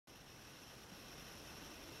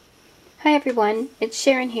Hi everyone, it's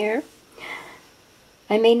Sharon here.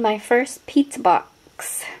 I made my first pizza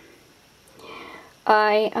box.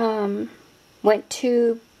 I went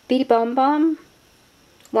to Beady Bomb Bomb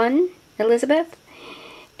 1, Elizabeth,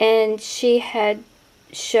 and she had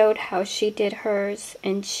showed how she did hers,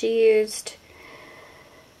 and she used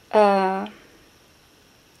a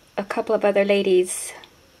couple of other ladies'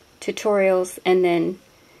 tutorials and then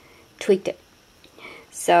tweaked it.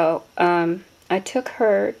 So I took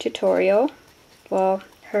her tutorial, well,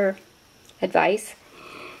 her advice,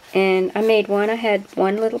 and I made one. I had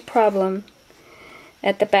one little problem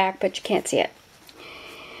at the back, but you can't see it.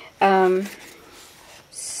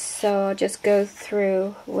 So I'll just go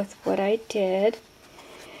through with what I did.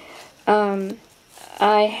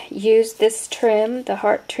 I used this trim, the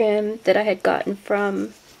heart trim that I had gotten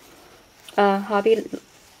from it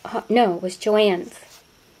was Joann's.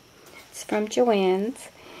 It's from Joann's.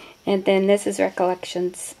 And then this is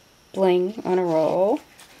Recollections Bling on a roll.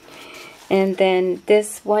 And then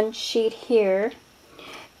this one sheet here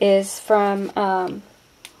is from the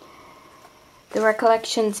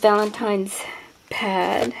Recollections Valentine's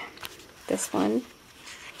pad. This one.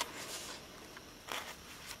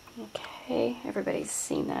 Okay, everybody's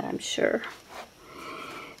seen that, I'm sure.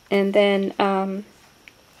 And then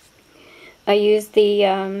I used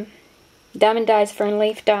the Diamond Dyes Fern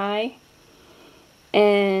Leaf die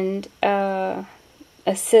and a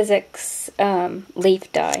Sizzix leaf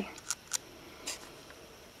die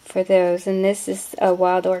for those. And this is a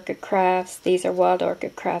Wild Orchid Crafts. These are Wild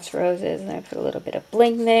Orchid Crafts roses, and I put a little bit of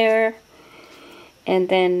bling there. And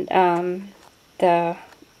then the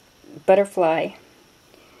butterfly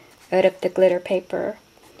out of the glitter paper.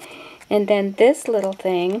 And then this little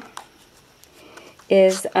thing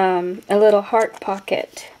is a little heart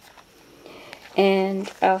pocket. And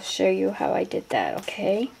I'll show you how I did that,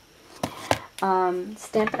 okay?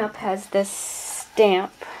 Stampin' Up! Has this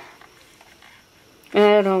stamp. I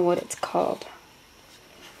don't know what it's called.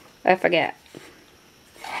 I forget.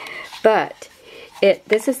 But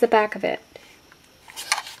this is the back of it.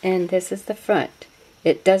 And this is the front.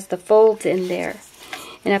 It does the folds in there.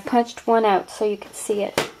 And I punched one out so you can see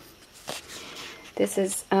it. This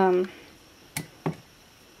is, can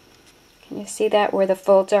you see that where the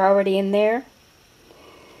folds are already in there?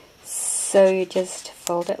 So you just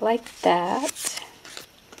fold it like that,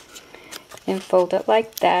 and fold it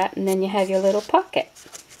like that, and then you have your little pocket,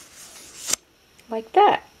 like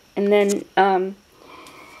that. And then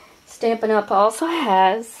Stampin' Up! Also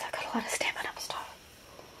has, I got a lot of Stampin' Up! Stuff.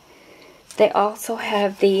 They also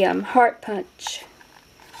have the heart punch,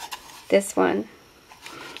 this one,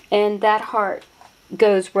 and that heart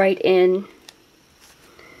goes right in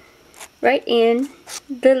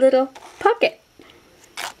the little pocket.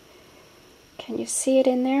 Can you see it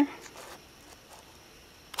in there?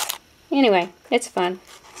 Anyway, it's fun.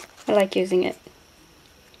 I like using it.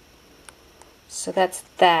 So that's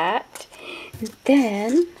that. And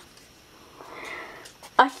then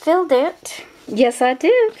I filled it. Yes, I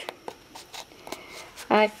did.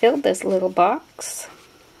 I filled this little box.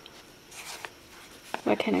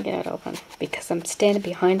 Why can't I get it open? Because I'm standing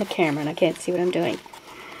behind the camera and I can't see what I'm doing.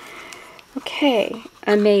 Okay,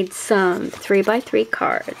 I made some 3x3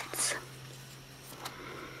 cards.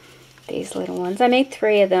 These little ones. I made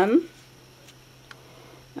 3 of them.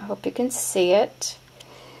 I hope you can see it.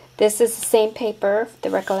 This is the same paper, the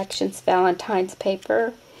Recollections Valentine's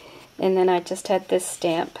paper. And then I just had this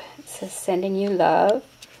stamp. It says Sending You Love.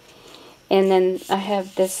 And then I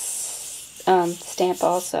have this stamp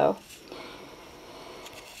also.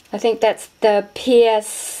 I think that's the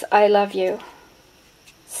P.S. I Love You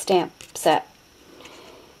stamp set.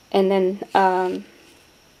 And then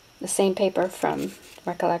the same paper from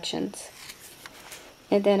Recollections.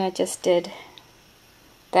 And then I just did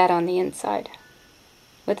that on the inside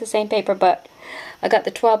with the same paper, but I got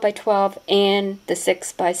the 12x12 and the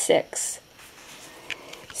 6x6.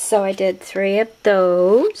 So I did 3 of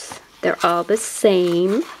those. They're all the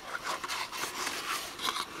same.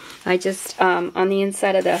 I just, on the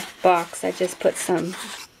inside of the box, I just put some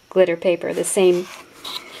glitter paper, the same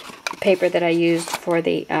paper that I used for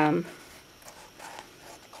the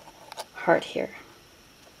heart here.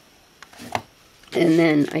 And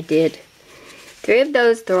then I did 3 of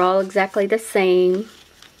those. They're all exactly the same.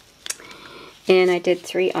 And I did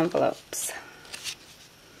 3 envelopes.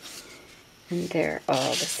 And they're all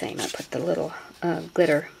the same. I put the little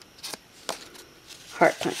glitter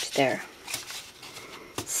heart punch there.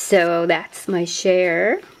 So that's my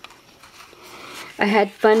share. I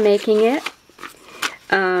had fun making it.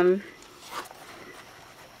 I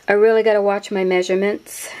really got to watch my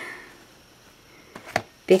measurements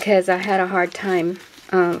because I had a hard time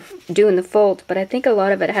doing the folds, but I think a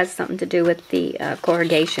lot of it has something to do with the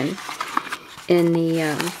corrugation in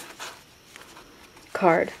the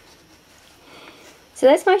card. So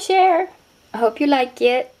that's my share. I hope you like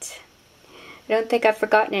it. I don't think I've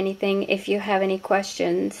forgotten anything. If you have any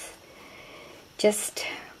questions, just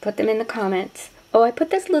put them in the comments. Oh, I put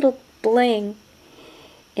this little bling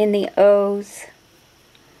in the O's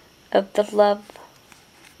of the love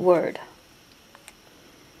word.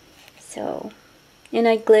 So, and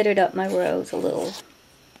I glittered up my rose a little.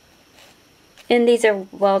 And these are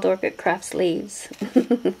Wild Orchid Craft sleeves.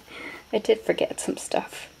 I did forget some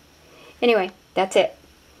stuff. Anyway, that's it.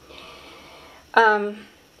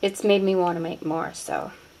 It's made me want to make more,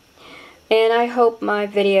 so. And I hope my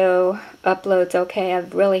video uploads okay.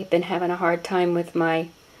 I've really been having a hard time with my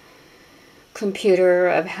computer.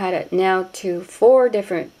 I've had it now to 4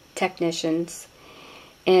 different technicians,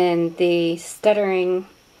 and the stuttering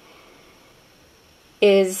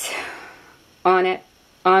is on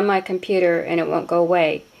my computer, and it won't go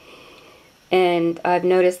away. And I've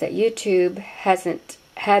noticed that YouTube hasn't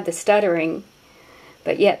had the stuttering,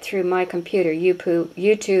 but yet through my computer,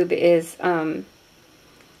 YouTube is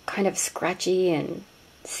kind of scratchy and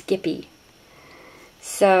skippy.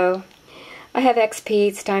 So I have XP.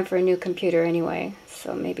 It's time for a new computer anyway.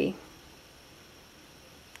 So maybe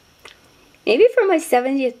for my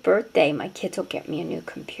 70th birthday, my kids will get me a new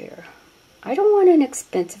computer. I don't want an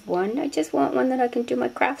expensive one. I just want one that I can do my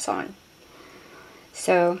crafts on.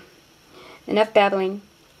 So, enough babbling.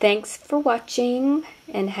 Thanks for watching,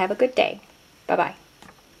 and have a good day. Bye-bye.